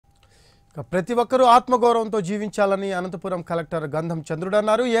ప్రతి ఒక్కరూ ఆత్మగౌరవంతో జీవించాలని అనంతపురం కలెక్టర్ గంధం చంద్రుడు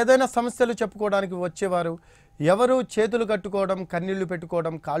అన్నారు. ఏదైనా సమస్యలు చెప్పుకోవడానికి వచ్చేవారు ఎవరు చేతులు కట్టుకోవడం, కన్నీళ్లు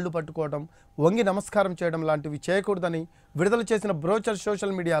పెట్టుకోవడం, కాళ్ళు పట్టుకోవడం, వంగి నమస్కారం చేయడం లాంటివి చేయకూడదని విడుదల చేసిన బ్రోచర్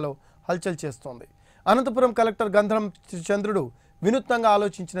సోషల్ మీడియాలో హల్చల్ చేస్తోంది. అనంతపురం కలెక్టర్ గంధం చంద్రుడు వినూత్నంగా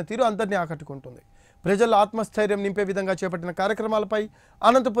ఆలోచించిన తీరు అందరినీ ఆకట్టుకుంటుంది. ప్రజల ఆత్మస్థైర్యం నింపే విధంగా చేపట్టిన కార్యక్రమాలపై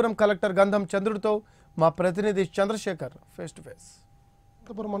అనంతపురం కలెక్టర్ గంధం చంద్రుడితో మా ప్రతినిధి Chandrasekhar face to face.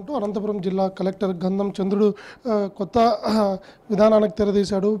 Anantapuram జిల్లా కలెక్టర్ గంధం చంద్రుడు కొత్త విధానానికి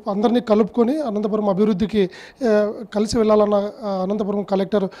తెరదీశాడు. అందరినీ కలుపుకొని అనంతపురం అభివృద్ధికి కలిసి వెళ్ళాలన్న అనంతపురం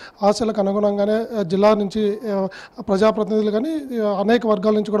కలెక్టర్ ఆశలకు అనుగుణంగానే జిల్లా నుంచి ప్రజాప్రతినిధులు కానీ అనేక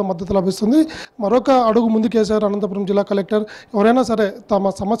వర్గాల నుంచి కూడా మద్దతు లభిస్తుంది. మరొక అడుగు ముందుకేశారు అనంతపురం జిల్లా కలెక్టర్. ఎవరైనా సరే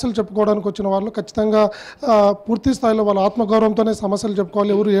తమ సమస్యలు చెప్పుకోవడానికి వచ్చిన వాళ్ళు ఖచ్చితంగా పూర్తి స్థాయిలో వాళ్ళ ఆత్మగౌరవంతోనే సమస్యలు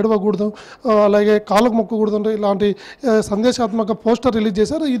చెప్పుకోవాలి, ఎవరు ఏడవకూడదు, అలాగే కాళ్ళకు మొక్కకూడదు, ఇలాంటి సందేశాత్మక పోస్టర్ రిలీజ్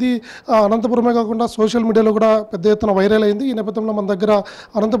చేశారు. ఇది అనంతపురమే కాకుండా సోషల్ మీడియాలో కూడా పెద్ద ఎత్తున వైరల్ అయింది. ఈ నేపథ్యంలో మన దగ్గర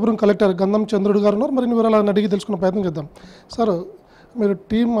అనంతపురం కలెక్టర్ గంధం చంద్రుడు గారు ఉన్నారు. మరిన్ని వివరాలను అడిగి తెలుసుకునే ప్రయత్నం చేద్దాం. సార్, మీరు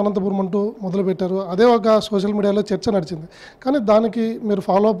టీం అనంతపురం అంటూ మొదలుపెట్టారు. అదే ఒక సోషల్ మీడియాలో చర్చ నడిచింది. కానీ దానికి మీరు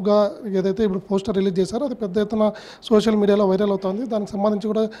ఫాలోఅప్గా ఏదైతే ఇప్పుడు పోస్టర్ రిలీజ్ చేశారో అది పెద్ద ఎత్తున సోషల్ మీడియాలో వైరల్ అవుతుంది. దానికి సంబంధించి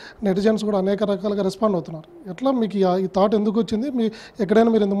కూడా నెటిజన్స్ కూడా అనేక రకాలుగా రెస్పాండ్ అవుతున్నారు. ఎట్లా మీకు ఈ థాట్ ఎందుకు వచ్చింది?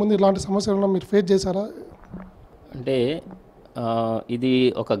 ఎక్కడైనా మీరు ఇంతకుముందు ఇలాంటి సమస్యలను మీరు ఫేస్ చేశారా? అంటే ఇది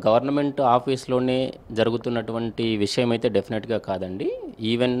ఒక గవర్నమెంట్ ఆఫీస్లోనే జరుగుతున్నటువంటి విషయం అయితే డెఫినెట్గా కాదండి.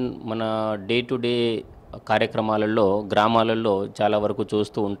 ఈవెన్ మన డే టు డే కార్యక్రమాలలో గ్రామాలలో చాలా వరకు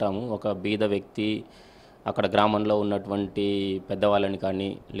చూస్తూ ఉంటాము. ఒక బీద వ్యక్తి అక్కడ గ్రామంలో ఉన్నటువంటి పెద్దవాళ్ళని కానీ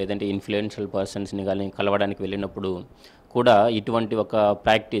లేదంటే ఇన్ఫ్లుయెన్షియల్ పర్సన్స్ని కానీ కలవడానికి వెళ్ళినప్పుడు కూడా ఇటువంటి ఒక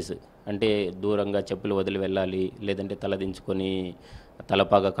ప్రాక్టీస్, అంటే దూరంగా చెప్పులు వదిలి వెళ్ళాలి, లేదంటే తలదించుకొని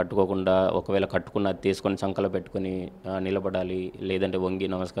తలపాగా కట్టుకోకుండా, ఒకవేళ కట్టుకున్న తీసుకొని సంకల పెట్టుకొని నిలబడాలి, లేదంటే వంగి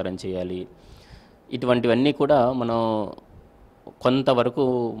నమస్కారం చేయాలి. ఇటువంటివన్నీ కూడా మనం కొంతవరకు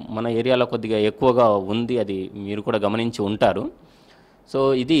మన ఏరియాలో కొద్దిగా ఎక్కువగా ఉంది. అది మీరు కూడా గమనించి ఉంటారు. సో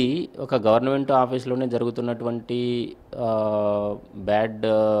ఇది ఒక గవర్నమెంట్ ఆఫీస్లోనే జరుగుతున్నటువంటి బ్యాడ్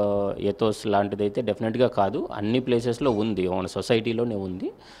ఎథోస్ లాంటిదైతే డెఫినెట్గా కాదు. అన్ని ప్లేసెస్లో ఉంది, మన సొసైటీలోనే ఉంది.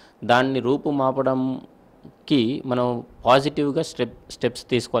 దాన్ని రూపుమాపడంకి మనం పాజిటివ్గా స్టెప్స్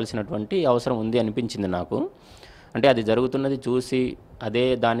తీసుకోవాల్సినటువంటి అవసరం ఉంది అనిపించింది నాకు. అంటే అది జరుగుతున్నది చూసి అదే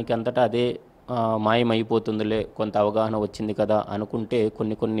దానికి అంతటా అదే మాయమైపోతుందిలే, కొంత అవగాహన వచ్చింది కదా అనుకుంటే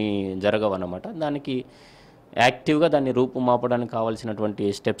కొన్ని జరగవన్నమాట. దానికి యాక్టివ్గా దాన్ని రూపుమాపడానికి కావాల్సినటువంటి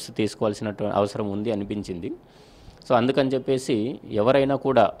స్టెప్స్ తీసుకోవాల్సినటువంటి అవసరం ఉంది అనిపించింది. సో అందుకని చెప్పేసి ఎవరైనా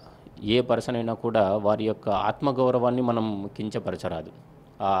కూడా, ఏ పర్సన్ అయినా కూడా వారి యొక్క ఆత్మగౌరవాన్ని మనం కించపరచరాదు.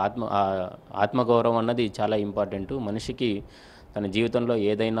 ఆత్మగౌరవం అన్నది చాలా ఇంపార్టెంట్. మనిషికి తన జీవితంలో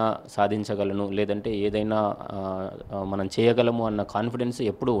ఏదైనా సాధించగలను, లేదంటే ఏదైనా మనం చేయగలము అన్న కాన్ఫిడెన్స్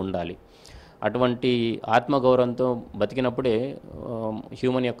ఎప్పుడూ ఉండాలి. అటువంటి ఆత్మగౌరవంతో బతికినప్పుడే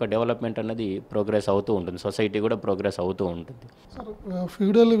హ్యూమన్ యొక్క డెవలప్మెంట్ అన్నది ప్రోగ్రెస్ అవుతూ ఉంటుంది, సొసైటీ కూడా ప్రోగ్రెస్ అవుతూ ఉంటుంది. సార్,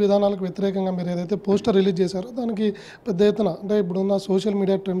 ఫ్యూడల్ విధానాలకు వ్యతిరేకంగా మీరు ఏదైతే పోస్టర్ రిలీజ్ చేశారో దానికి పెద్ద ఎత్తున, అంటే ఇప్పుడున్న సోషల్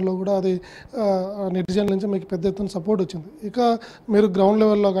మీడియా ట్రెండ్లో కూడా అది నెటిజన్ల నుంచి మీకు పెద్ద ఎత్తున సపోర్ట్ వచ్చింది. ఇక మీరు గ్రౌండ్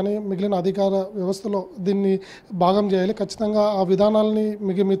లెవెల్లో కానీ మిగిలిన అధికార వ్యవస్థలో దీన్ని భాగం చేయాలి, ఖచ్చితంగా ఆ విధానాలని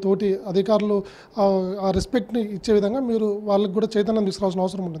మీ తోటి అధికారులు ఆ రెస్పెక్ట్ని ఇచ్చే విధంగా మీరు వాళ్ళకి కూడా చైతన్యం తీసుకురావాల్సిన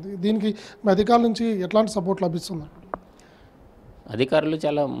అవసరం ఉంటుంది. దీనికి అధికారుల నుంచి ఎట్లాంటి సపోర్ట్ లభిస్తుంది? అధికారులు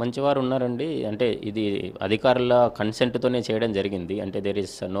చాలా మంచివారు ఉన్నారండి. అంటే ఇది అధికారుల కన్సెంట్తోనే చేయడం జరిగింది. అంటే there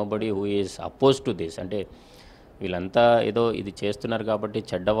is nobody who is oppose to this. అంటే వీళ్ళంతా ఏదో ఇది చేస్తున్నారు కాబట్టి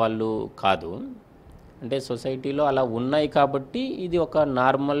చెడ్డవాళ్ళు కాదు. అంటే సొసైటీలో అలా ఉన్నాయి కాబట్టి ఇది ఒక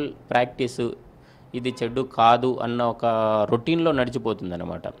నార్మల్ ప్రాక్టీస్, ఇది చెడ్డు కాదు అన్న ఒక రొటీన్లో నడిచిపోతుంది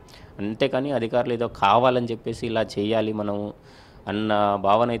అన్నమాట. అంతేకాని అధికారులు ఏదో కావాలని చెప్పేసి ఇలా చేయాలి మనం అన్న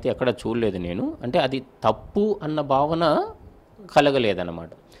భావన అయితే ఎక్కడ చూడలేదు నేను. అంటే అది తప్పు అన్న భావన కలగలేదన్నమాట.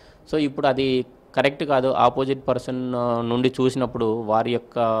 సో ఇప్పుడు అది కరెక్ట్ కాదు, ఆపోజిట్ పర్సన్ నుండి చూసినప్పుడు, వారి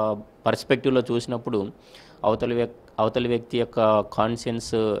యొక్క పర్స్పెక్టివ్లో చూసినప్పుడు అవతలి వ్యక్తి యొక్క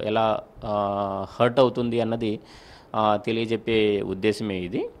కాన్షియన్స్ ఎలా హర్ట్ అవుతుంది అన్నది తెలియజెప్పే ఉద్దేశమే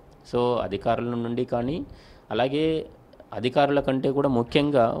ఇది. సో అధికారుల నుండి కానీ, అలాగే అధికారుల కంటే కూడా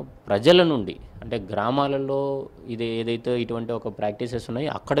ముఖ్యంగా ప్రజల నుండి, అంటే గ్రామాలలో ఇది ఏదైతే ఇటువంటి ఒక ప్రాక్టీసెస్ ఉన్నాయో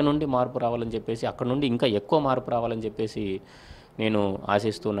అక్కడ నుండి మార్పు రావాలని చెప్పేసి, అక్కడ నుండి ఇంకా ఎక్కువ మార్పు రావాలని చెప్పేసి నేను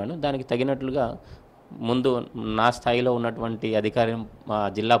ఆశిస్తున్నాను. దానికి తగినట్లుగా ముందు నా స్థాయిలో ఉన్నటువంటి అధికారం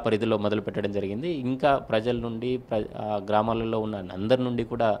జిల్లా పరిధిలో మొదలు పెట్టడం జరిగింది. ఇంకా ప్రజల నుండి గ్రామాలలో ఉన్న అందరి నుండి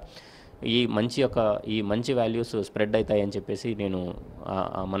కూడా ఈ మంచి వాల్యూస్ స్ప్రెడ్ అవుతాయని చెప్పేసి నేను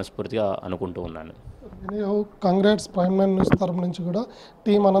మనస్ఫూర్తిగా అనుకుంటూ ఉన్నాను. కాంగ్రెస్ Prime9 న్యూస్ తరపు నుంచి కూడా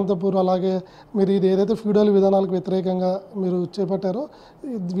టీం అనంతపూర్, అలాగే మీరు ఇది ఏదైతే ఫ్యూడల్ విధానాలకు వ్యతిరేకంగా మీరు చేపట్టారో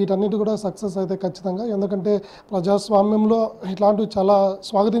వీటన్నిటి కూడా సక్సెస్ అయితే ఖచ్చితంగా. ఎందుకంటే ప్రజాస్వామ్యంలో ఇట్లాంటివి చాలా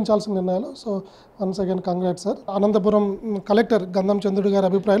స్వాగతించాల్సిన నిర్ణయాలు. So once again congrats sir. Anantapuram collector Gandham Chandrudu గారి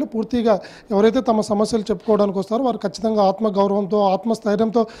అభిప్రాయాలు పూర్తిగా ఎవరైతే తమ సమస్యలు చెప్పుకోవడానికి వస్తారో వారు ఖచ్చితంగా ఆత్మగౌరవంతో,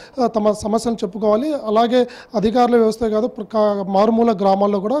 ఆత్మస్థైర్యంతో తమ సమస్యలు చెప్పుకోవాలి. అలాగే అధికారుల వ్యవస్థ కాదు, మారుమూల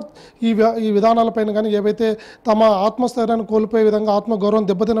గ్రామాల్లో కూడా ఈ విధానాలపైన కానీ ఏవైతే తమ ఆత్మస్థైర్యాన్ని కోల్పోయే విధంగా, ఆత్మగౌరవం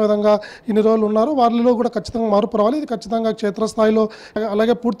దెబ్బతిన విధంగా ఇన్ని రోజులు ఉన్నారో వారిలో కూడా ఖచ్చితంగా మార్పు రావాలి. ఇది ఖచ్చితంగా క్షేత్రస్థాయిలో,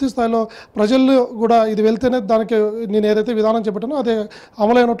 అలాగే పూర్తి స్థాయిలో ప్రజలు కూడా ఇది వెళ్తేనే దానికి నేను ఏదైతే విధానం చెప్పానో అదే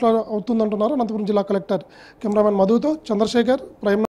అమలైనట్లు అవుతుందంటున్నారు అనంతపురం జిల్లా కలెక్టర్. Cameraman మధుతో Chandrasekhar, Prime9.